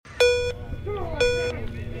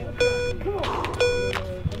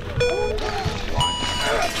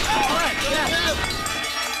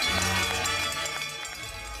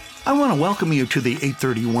want to welcome you to the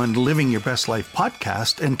 831 Living Your Best Life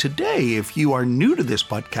podcast. And today, if you are new to this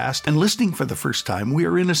podcast and listening for the first time, we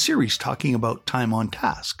are in a series talking about time on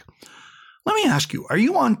task. Let me ask you, are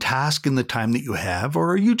you on task in the time that you have,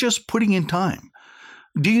 or are you just putting in time?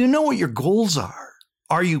 Do you know what your goals are?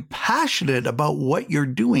 Are you passionate about what you're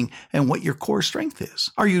doing and what your core strength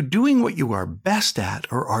is? Are you doing what you are best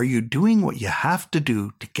at, or are you doing what you have to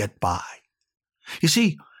do to get by? You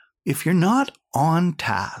see, if you're not on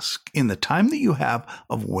task in the time that you have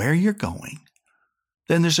of where you're going,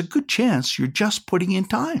 then there's a good chance you're just putting in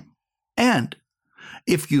time. And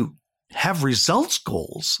if you have results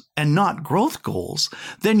goals and not growth goals,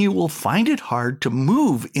 then you will find it hard to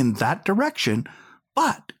move in that direction.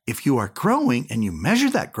 But if you are growing and you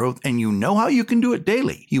measure that growth and you know how you can do it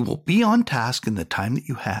daily, you will be on task in the time that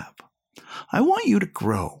you have. I want you to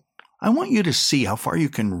grow. I want you to see how far you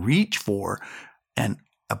can reach for and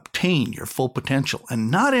obtain your full potential and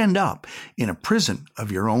not end up in a prison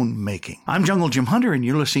of your own making. I'm Jungle Jim Hunter, and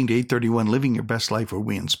you're listening to 831 Living Your Best Life, where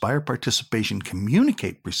we inspire participation,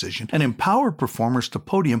 communicate precision, and empower performers to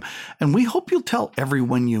podium. And we hope you'll tell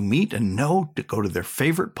everyone you meet and know to go to their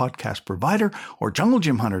favorite podcast provider or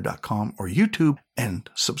junglejimhunter.com or YouTube and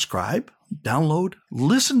subscribe, download,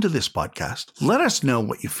 listen to this podcast. Let us know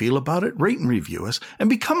what you feel about it, rate and review us, and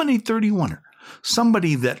become an 831er.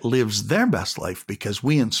 Somebody that lives their best life because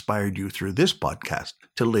we inspired you through this podcast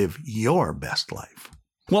to live your best life.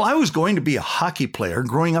 Well, I was going to be a hockey player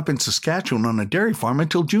growing up in Saskatchewan on a dairy farm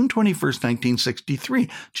until June 21st, 1963,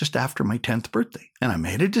 just after my 10th birthday. And I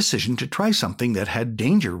made a decision to try something that had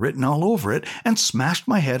danger written all over it and smashed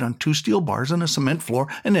my head on 2 steel bars on a cement floor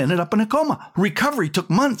and ended up in a coma. Recovery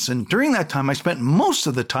took months, and during that time I spent most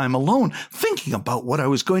of the time alone thinking about what I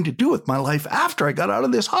was going to do with my life after I got out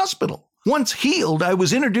of this hospital. Once healed, I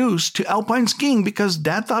was introduced to alpine skiing because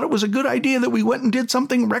Dad thought it was a good idea that we went and did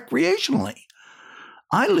something recreationally.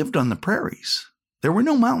 I lived on the prairies. There were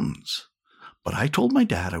no mountains. But I told my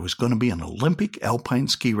dad I was going to be an Olympic alpine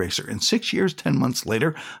ski racer. And 6 years, 10 months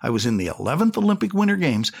later, I was in the 11th Olympic Winter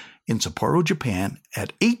Games in Sapporo, Japan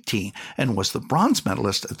at 18 and was the bronze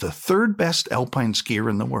medalist at the 3rd best alpine skier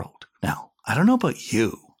in the world. Now, I don't know about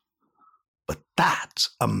you, but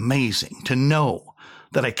that's amazing to know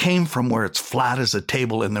that I came from where it's flat as a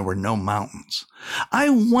table and there were no mountains. I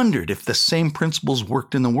wondered if the same principles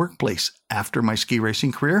worked in the workplace after my ski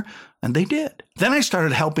racing career, and they did. Then I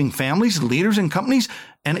started helping families, leaders, and companies,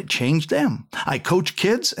 and it changed them. I coached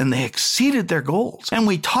kids, and they exceeded their goals. And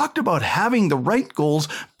we talked about having the right goals,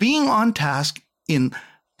 being on task in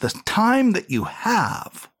the time that you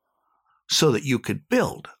have so that you could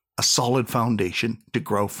build a solid foundation to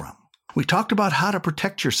grow from. We talked about how to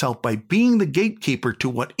protect yourself by being the gatekeeper to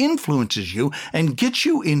what influences you and gets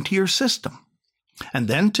you into your system. And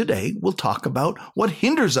then today we'll talk about what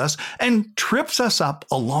hinders us and trips us up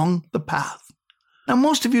along the path. Now,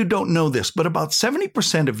 most of you don't know this, but about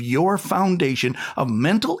 70% of your foundation of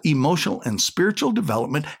mental, emotional, and spiritual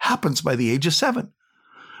development happens by the age of 7.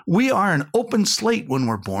 We are an open slate when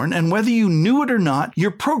we're born, and whether you knew it or not, your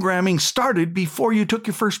programming started before you took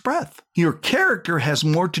your first breath. Your character has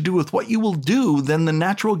more to do with what you will do than the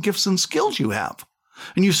natural gifts and skills you have.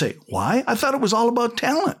 And you say, why? I thought it was all about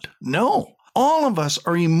talent. No. All of us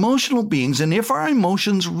are emotional beings, and if our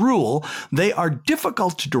emotions rule, they are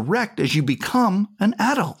difficult to direct as you become an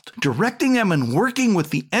adult. Directing them and working with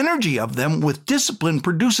the energy of them with discipline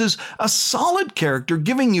produces a solid character,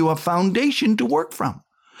 giving you a foundation to work from.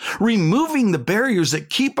 Removing the barriers that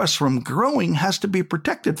keep us from growing has to be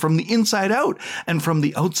protected from the inside out and from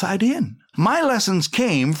the outside in. My lessons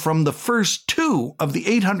came from the first 2 of the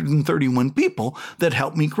 831 people that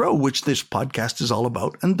helped me grow, which this podcast is all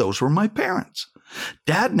about, and those were my parents.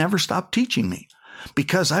 Dad never stopped teaching me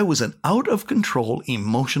because I was an out-of-control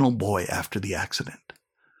emotional boy after the accident.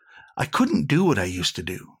 I couldn't do what I used to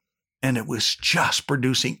do, and it was just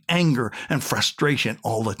producing anger and frustration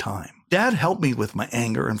all the time. Dad helped me with my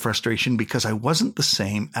anger and frustration because I wasn't the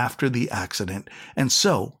same after the accident, and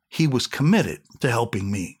so he was committed to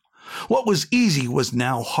helping me. What was easy was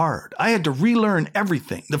now hard. I had to relearn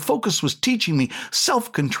everything. The focus was teaching me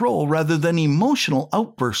self-control rather than emotional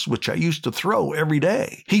outbursts, which I used to throw every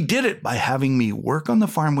day. He did it by having me work on the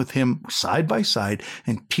farm with him side by side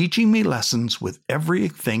and teaching me lessons with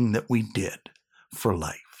everything that we did for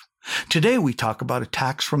life. Today we talk about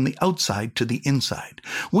attacks from the outside to the inside.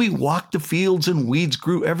 We walked the fields and weeds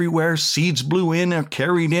grew everywhere. Seeds blew in, are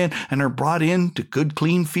carried in, and are brought in to good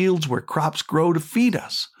clean fields where crops grow to feed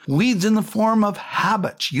us. Weeds in the form of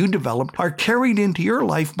habits you developed are carried into your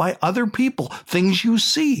life by other people, things you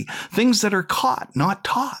see, things that are caught, not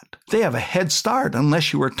taught. They have a head start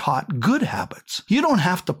unless you are taught good habits. You don't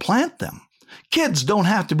have to plant them. Kids don't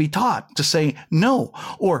have to be taught to say no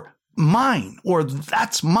or mine or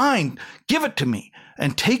that's mine, give it to me,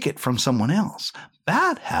 and take it from someone else.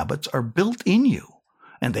 Bad habits are built in you,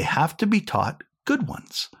 and they have to be taught good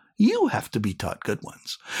ones. You have to be taught good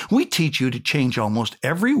ones. We teach you to change almost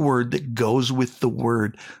every word that goes with the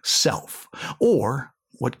word self, or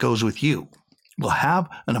what goes with you. We'll have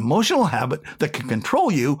an emotional habit that can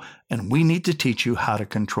control you, and we need to teach you how to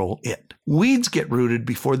control it. Weeds get rooted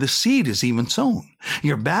before the seed is even sown.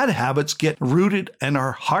 Your bad habits get rooted and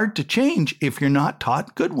are hard to change if you're not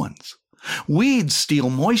taught good ones. Weeds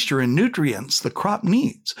steal moisture and nutrients the crop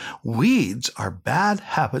needs. Weeds are bad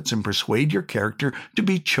habits and persuade your character to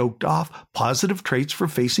be choked off positive traits for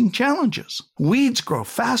facing challenges. Weeds grow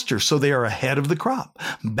faster, so they are ahead of the crop.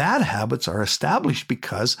 Bad habits are established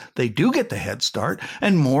because they do get the head start,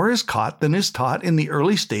 and more is caught than is taught in the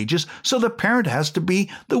early stages, so the parent has to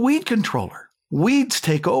be the weed controller. Weeds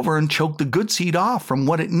take over and choke the good seed off from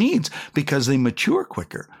what it needs because they mature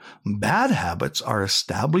quicker. Bad habits are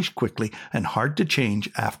established quickly and hard to change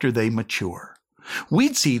after they mature.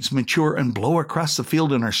 Weed seeds mature and blow across the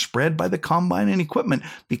field and are spread by the combine and equipment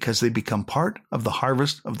because they become part of the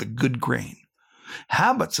harvest of the good grain.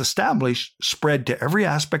 Habits established spread to every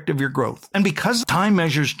aspect of your growth, and because time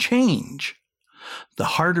measures change, the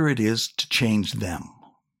harder it is to change them.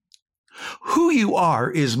 Who you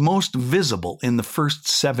are is most visible in the first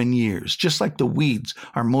 7 years, just like the weeds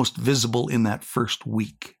are most visible in that first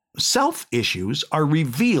week. Self-issues are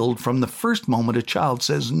revealed from the first moment a child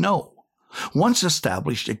says no. Once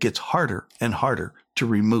established, it gets harder and harder to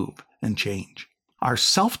remove and change. Our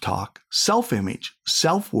self-talk, self-image,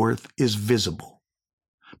 self-worth is visible.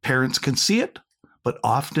 Parents can see it, but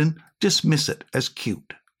often dismiss it as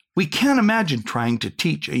cute. We can't imagine trying to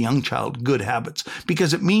teach a young child good habits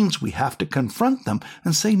because it means we have to confront them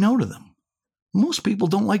and say no to them. Most people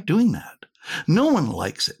don't like doing that. No one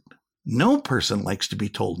likes it. No person likes to be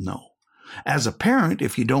told no. As a parent,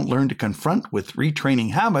 if you don't learn to confront with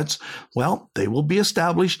retraining habits, well, they will be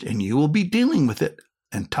established and you will be dealing with it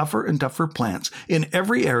and tougher plants in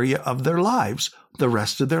every area of their lives the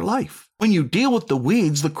rest of their life. When you deal with the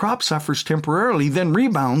weeds, the crop suffers temporarily, then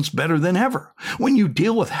rebounds better than ever. When you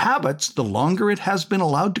deal with habits, the longer it has been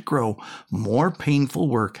allowed to grow, more painful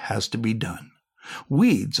work has to be done.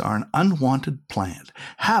 Weeds are an unwanted plant.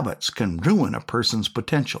 Habits can ruin a person's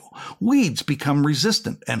potential. Weeds become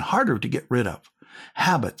resistant and harder to get rid of.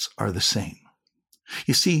 Habits are the same.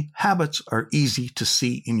 You see, habits are easy to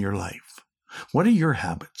see in your life. What are your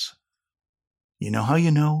habits? You know how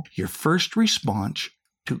you know? Your first response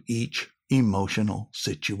to each emotional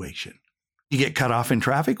situation. You get cut off in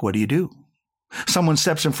traffic, what do you do? Someone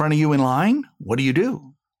steps in front of you in line, what do you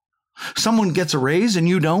do? Someone gets a raise and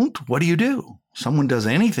you don't, what do you do? Someone does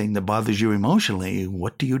anything that bothers you emotionally,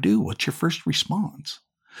 what do you do? What's your first response?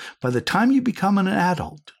 By the time you become an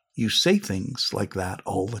adult, you say things like that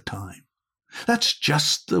all the time. That's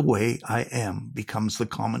just the way I am becomes the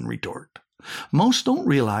common retort. Most don't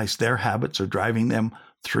realize their habits are driving them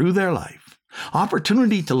through their life.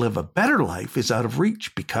 Opportunity to live a better life is out of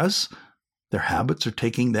reach because their habits are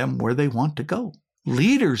taking them where they want to go.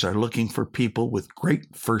 Leaders are looking for people with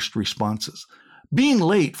great first responses. Being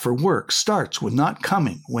late for work starts with not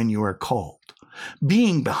coming when you are called.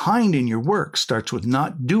 Being behind in your work starts with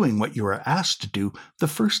not doing what you are asked to do the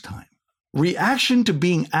first time. Reaction to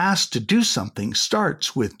being asked to do something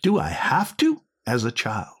starts with, do I have to? As a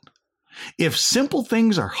child. If simple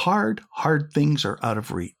things are hard, hard things are out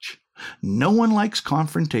of reach. No one likes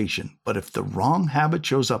confrontation, but if the wrong habit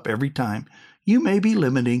shows up every time, you may be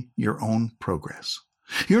limiting your own progress.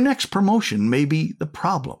 Your next promotion may be the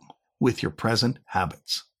problem with your present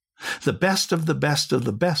habits. The best of the best of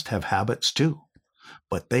the best have habits too,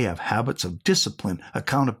 but they have habits of discipline,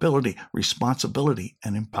 accountability, responsibility,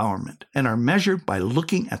 and empowerment, and are measured by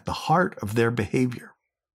looking at the heart of their behavior.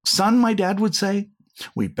 Son, my dad would say,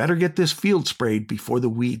 we better get this field sprayed before the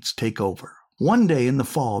weeds take over. One day in the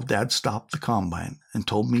fall, Dad stopped the combine and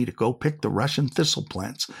told me to go pick the Russian thistle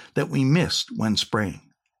plants that we missed when spraying.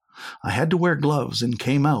 I had to wear gloves and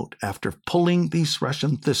came out after pulling these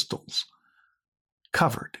Russian thistles,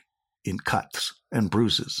 covered in cuts and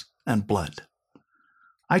bruises and blood.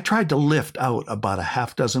 I tried to lift out about a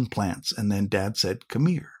half dozen plants, and then Dad said, "Come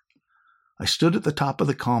here." I stood at the top of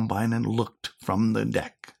the combine and looked from the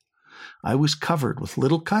deck. I was covered with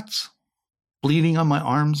little cuts, bleeding on my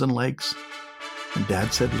arms and legs, and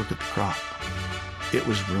Dad said, "Look at the crop." It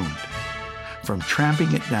was ruined from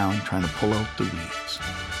tramping it down, trying to pull out the weeds.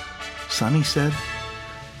 "Son," he said,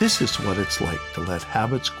 "this is what it's like to let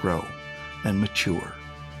habits grow and mature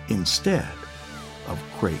instead of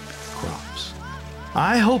great crops.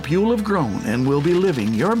 I hope you'll have grown and will be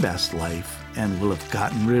living your best life and will have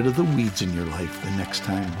gotten rid of the weeds in your life the next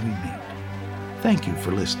time we meet. Thank you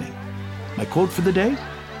for listening. My quote for the day: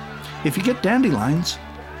 if you get dandelions,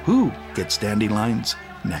 who gets dandelions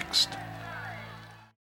next?